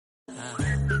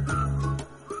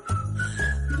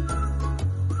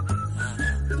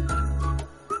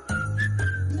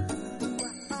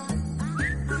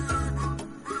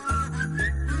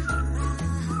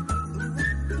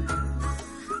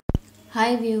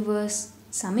Hi viewers.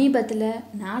 சமீபத்தில்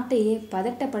நாட்டையே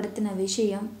பதட்டப்படுத்தின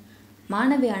விஷயம்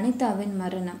மாணவி அனிதாவின்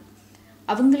மரணம்.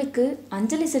 அவங்களுக்கு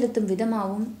அஞ்சலி செலுத்தும்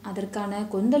விதமாகவும் அதற்கான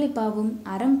கொந்தளிப்பாகவும்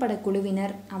அறம்பட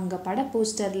குழுவினர் அவங்க பட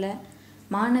போஸ்டரில்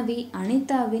மாணவி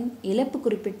அனிதாவின் இழப்பு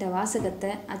குறிப்பிட்ட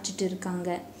வாசகத்தை அச்சிட்டு இருக்காங்க.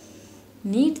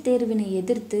 நீட் தேர்வினை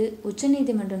எதிர்த்து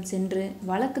உச்சநீதிமன்றம் சென்று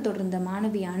வழக்கு தொடர்ந்த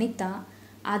மாணவி அனிதா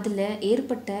அதில்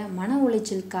ஏற்பட்ட மன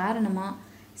உளைச்சல் காரணமாக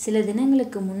சில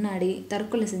தினங்களுக்கு முன்னாடி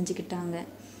தற்கொலை செஞ்சுக்கிட்டாங்க.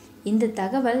 இந்த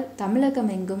தகவல் தமிழகம்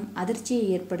எங்கும் அதிர்ச்சியை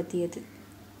ஏற்படுத்தியது.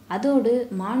 அதோடு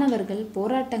மாணவர்கள்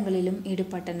போராட்டங்களிலும்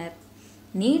ஈடுபட்டனர்.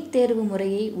 நீட் தேர்வு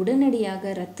முறையை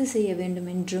உடனடியாக ரத்து செய்ய வேண்டும்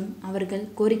என்றும் அவர்கள்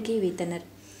கோரிக்கை வைத்தனர்.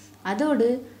 அதோடு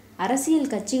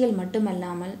அரசியல் கட்சிகள்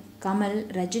மட்டுமல்லாமல் கமல்,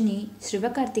 ரஜினி,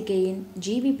 சிவகார்த்திகேயன்,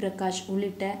 ஜிவி பிரகாஷ்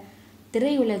உள்ளிட்ட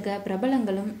திரையுலக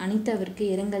பிரபலங்களும் அனிதாவிற்கு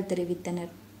இரங்கல்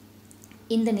தெரிவித்தனர்.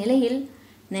 இந்த நிலையில்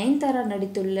நயன்தாரா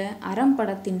நடித்துள்ள அறம்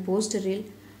படத்தின் போஸ்டரில்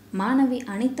மாணவி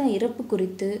அனிதா இறப்பு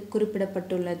குறித்து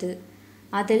குறிப்பிடப்பட்டுள்ளது.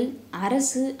 அதில்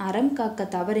அரசு அறம் காக்க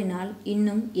தவறினால்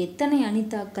இன்னும் எத்தனை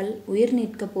அனிதாக்கள் உயிர்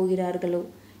நீக்கப் போகிறார்களோ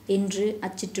என்று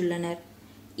அச்சிட்டுள்ளனர்.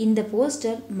 இந்த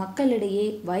போஸ்டர் மக்களிடையே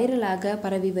வைரலாக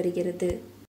பரவி வருகிறது.